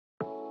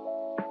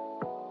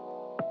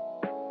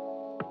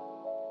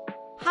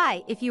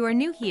Hi, if you are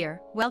new here,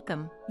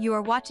 welcome. You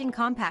are watching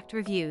Compact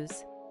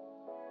Reviews.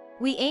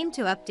 We aim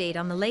to update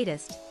on the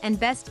latest and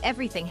best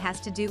everything has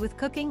to do with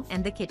cooking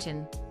and the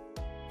kitchen.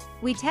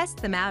 We test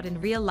them out in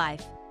real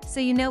life,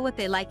 so you know what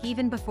they like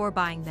even before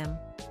buying them.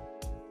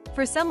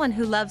 For someone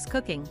who loves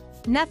cooking,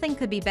 nothing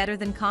could be better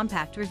than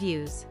Compact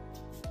Reviews.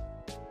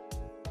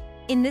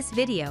 In this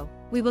video,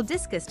 we will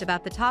discuss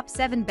about the top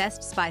 7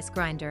 best spice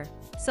grinder,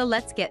 so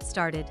let's get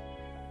started.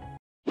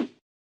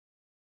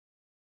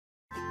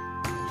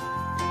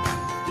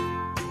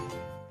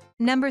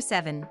 Number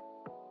 7.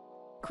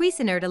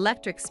 Cuisinart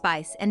Electric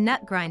Spice and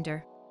Nut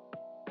Grinder.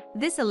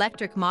 This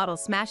electric model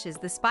smashes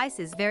the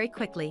spices very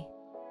quickly.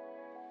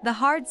 The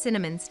hard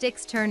cinnamon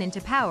sticks turn into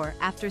powder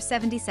after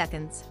 70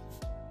 seconds.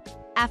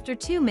 After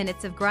 2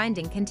 minutes of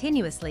grinding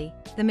continuously,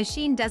 the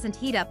machine doesn't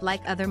heat up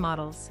like other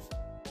models.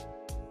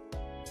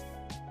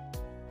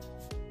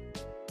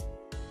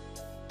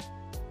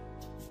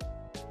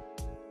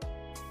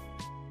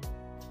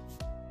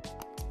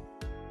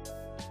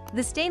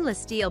 The stainless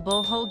steel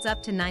bowl holds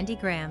up to 90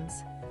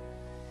 grams.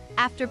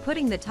 After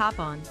putting the top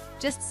on,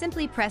 just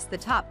simply press the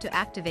top to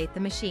activate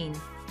the machine.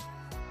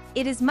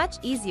 It is much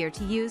easier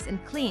to use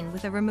and clean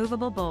with a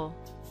removable bowl.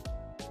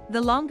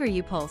 The longer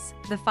you pulse,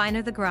 the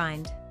finer the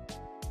grind.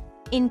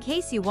 In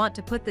case you want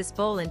to put this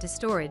bowl into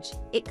storage,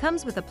 it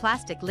comes with a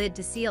plastic lid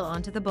to seal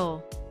onto the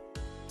bowl.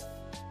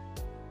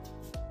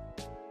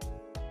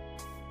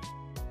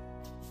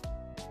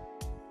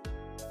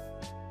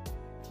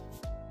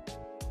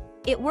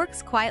 It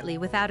works quietly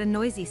without a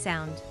noisy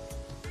sound.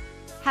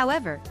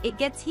 However, it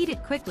gets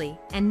heated quickly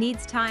and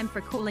needs time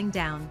for cooling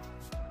down.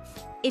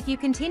 If you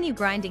continue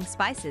grinding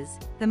spices,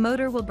 the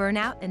motor will burn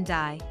out and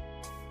die.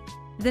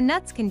 The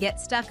nuts can get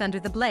stuck under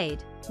the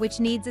blade, which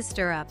needs a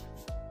stir-up.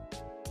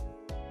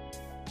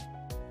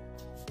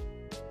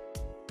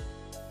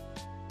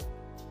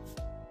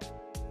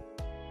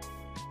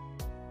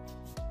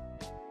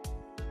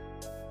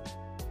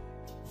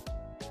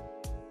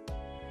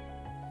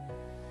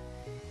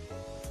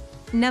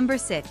 Number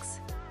 6.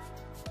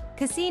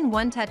 Quiseen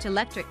One-Touch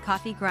Electric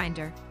Coffee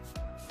Grinder.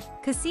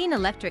 Quiseen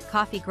Electric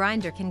Coffee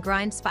Grinder can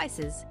grind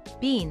spices,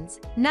 beans,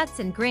 nuts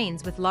and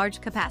grains with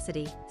large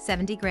capacity,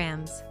 70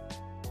 grams.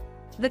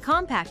 The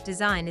compact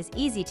design is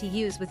easy to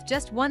use with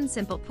just one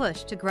simple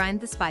push to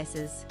grind the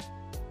spices.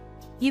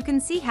 You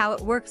can see how it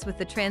works with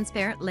the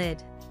transparent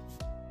lid.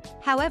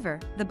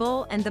 However, the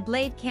bowl and the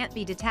blade can't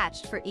be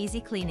detached for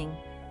easy cleaning.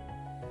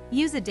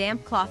 Use a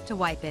damp cloth to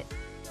wipe it.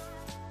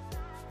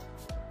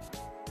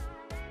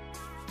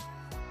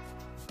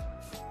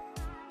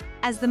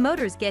 As the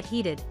motors get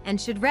heated and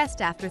should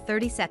rest after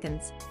 30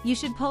 seconds, you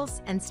should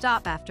pulse and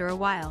stop after a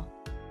while.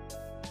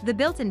 The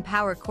built-in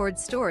power cord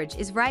storage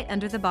is right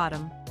under the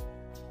bottom.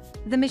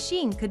 The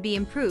machine could be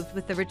improved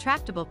with the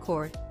retractable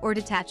cord or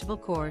detachable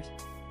cord.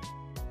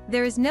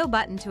 There is no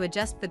button to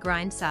adjust the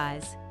grind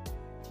size.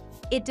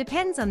 It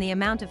depends on the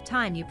amount of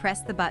time you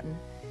press the button.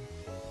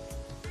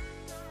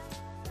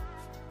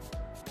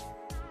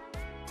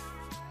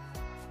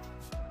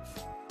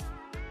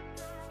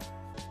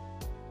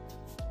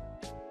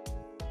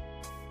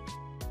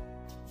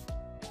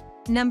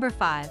 Number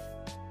 5.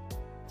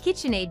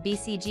 KitchenAid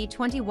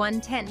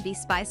BCG101296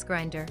 Spice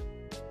Grinder.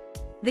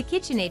 The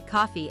KitchenAid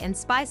Coffee and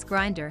Spice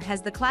Grinder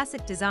has the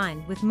classic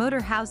design with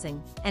motor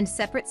housing and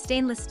separate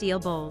stainless steel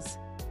bowls.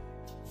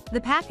 The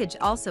package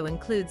also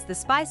includes the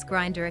spice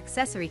grinder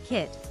accessory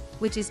kit,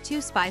 which is 2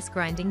 spice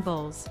grinding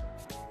bowls.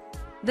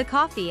 The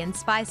coffee and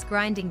spice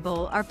grinding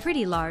bowl are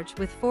pretty large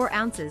with 4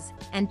 ounces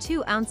and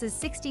 2 ounces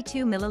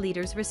 62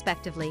 milliliters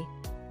respectively.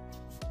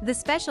 The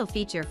special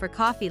feature for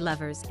coffee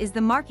lovers is the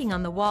marking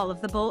on the wall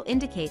of the bowl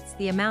indicates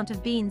the amount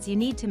of beans you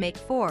need to make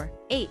 4,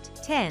 8,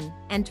 10,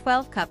 and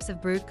 12 cups of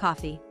brewed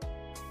coffee.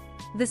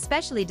 The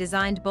specially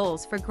designed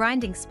bowls for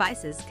grinding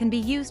spices can be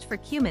used for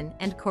cumin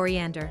and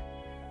coriander.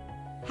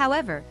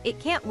 However, it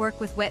can't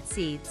work with wet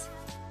seeds.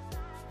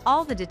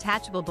 All the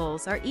detachable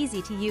bowls are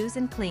easy to use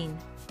and clean.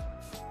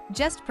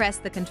 Just press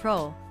the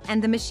control,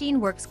 and the machine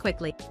works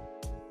quickly.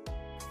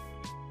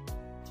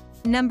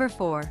 Number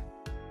 4.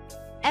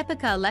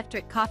 Epica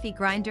Electric Coffee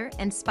Grinder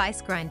and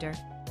Spice Grinder.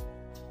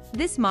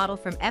 This model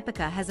from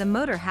Epica has a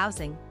motor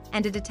housing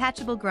and a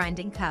detachable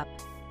grinding cup.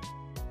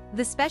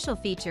 The special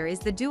feature is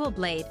the dual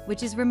blade,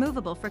 which is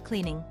removable for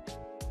cleaning.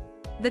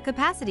 The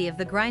capacity of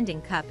the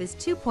grinding cup is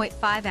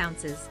 2.5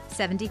 ounces,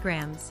 70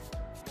 grams.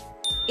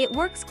 It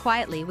works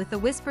quietly with the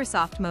Whisper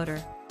Soft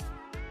motor.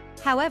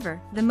 However,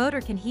 the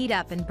motor can heat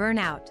up and burn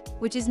out,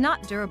 which is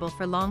not durable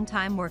for long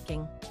time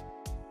working.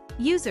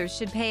 Users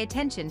should pay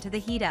attention to the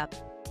heat up.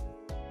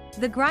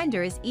 The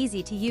grinder is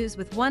easy to use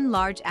with one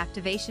large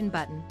activation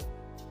button.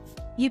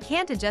 You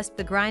can't adjust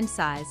the grind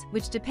size,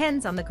 which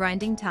depends on the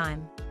grinding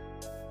time.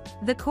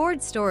 The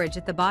cord storage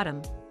at the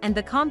bottom and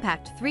the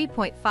compact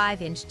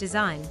 3.5-inch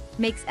design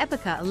makes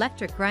Epica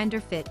electric grinder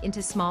fit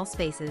into small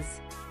spaces.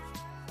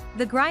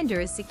 The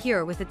grinder is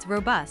secure with its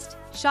robust,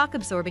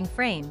 shock-absorbing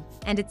frame,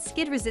 and its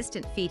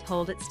skid-resistant feet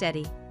hold it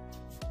steady.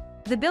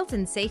 The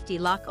built-in safety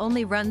lock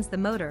only runs the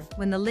motor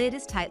when the lid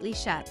is tightly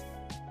shut.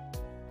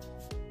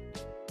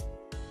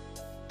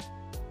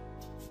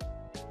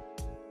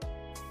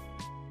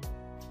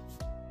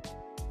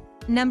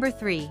 Number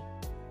 3.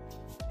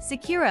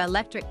 Secura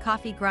Electric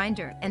Coffee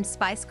Grinder and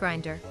Spice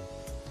Grinder.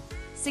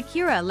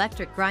 Secura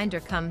Electric Grinder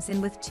comes in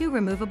with 2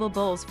 removable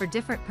bowls for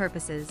different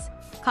purposes: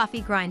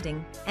 coffee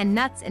grinding and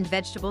nuts and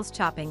vegetables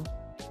chopping.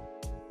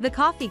 The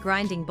coffee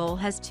grinding bowl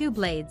has 2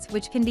 blades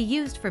which can be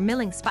used for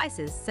milling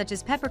spices such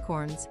as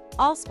peppercorns,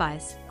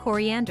 allspice,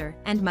 coriander,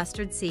 and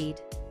mustard seed.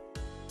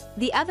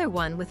 The other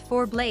one with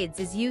 4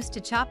 blades is used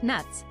to chop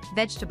nuts,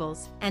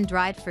 vegetables, and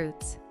dried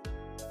fruits.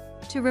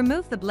 To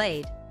remove the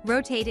blade,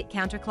 rotate it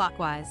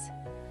counterclockwise.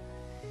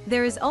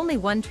 There is only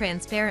one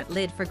transparent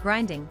lid for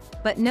grinding,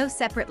 but no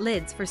separate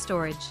lids for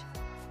storage.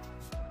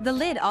 The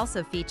lid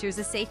also features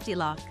a safety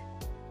lock.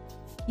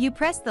 You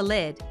press the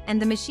lid, and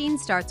the machine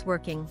starts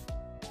working.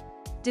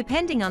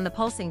 Depending on the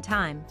pulsing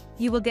time,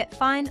 you will get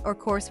fine or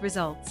coarse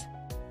results.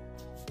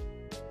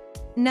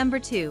 Number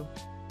 2.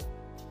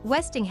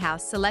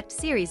 Westinghouse Select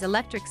Series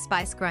Electric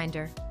Spice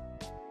Grinder.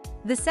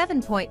 The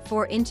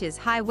 7.4 inches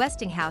high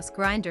Westinghouse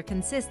grinder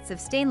consists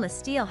of stainless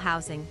steel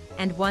housing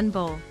and 1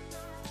 bowl.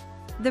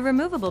 The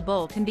removable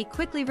bowl can be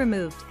quickly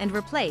removed and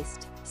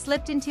replaced,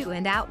 slipped into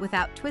and out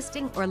without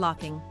twisting or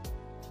locking.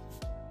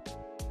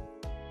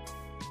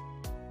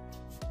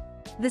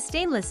 The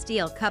stainless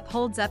steel cup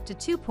holds up to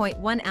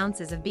 2.1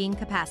 ounces of bean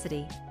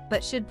capacity,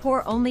 but should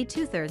pour only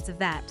 2/3 of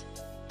that.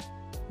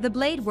 The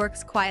blade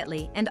works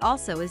quietly and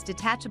also is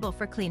detachable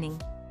for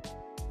cleaning.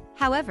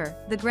 However,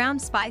 the ground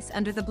spice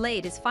under the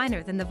blade is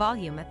finer than the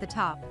volume at the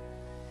top.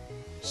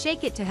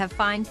 Shake it to have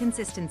fine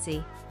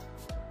consistency.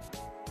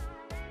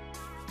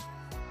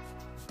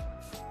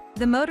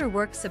 The motor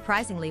works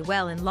surprisingly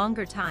well in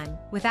longer time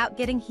without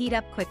getting heat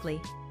up quickly.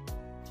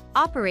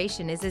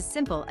 Operation is as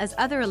simple as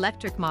other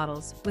electric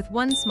models with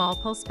 1 small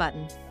pulse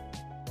button.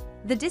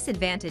 The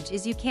disadvantage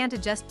is you can't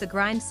adjust the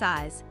grind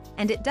size,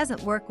 and it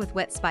doesn't work with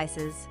wet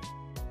spices.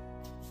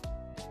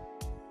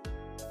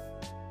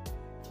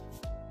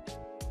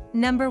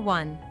 Number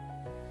 1.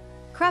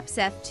 KRUPS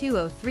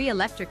F203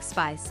 Electric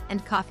Spice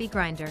and Coffee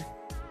Grinder.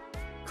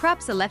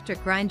 KRUPS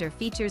electric grinder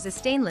features a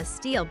stainless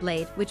steel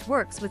blade which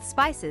works with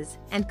spices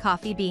and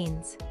coffee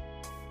beans.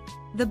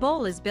 The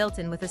bowl is built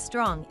in with a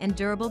strong and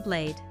durable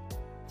blade.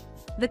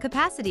 The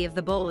capacity of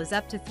the bowl is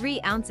up to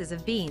 3 ounces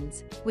of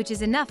beans, which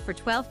is enough for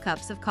 12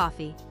 cups of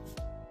coffee.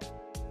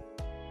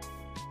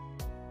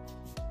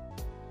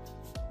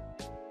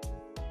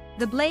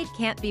 The blade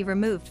can't be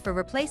removed for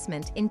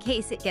replacement in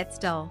case it gets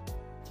dull.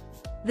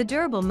 The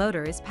durable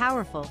motor is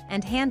powerful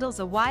and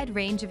handles a wide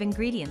range of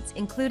ingredients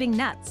including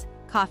nuts,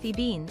 coffee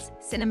beans,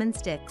 cinnamon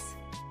sticks.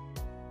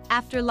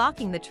 After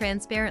locking the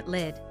transparent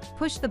lid,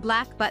 push the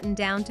black button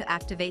down to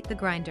activate the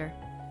grinder.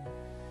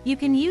 You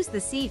can use the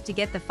sieve to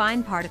get the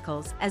fine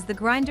particles as the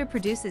grinder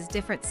produces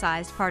different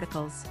sized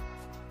particles.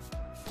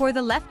 Pour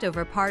the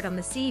leftover part on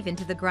the sieve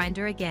into the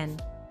grinder again.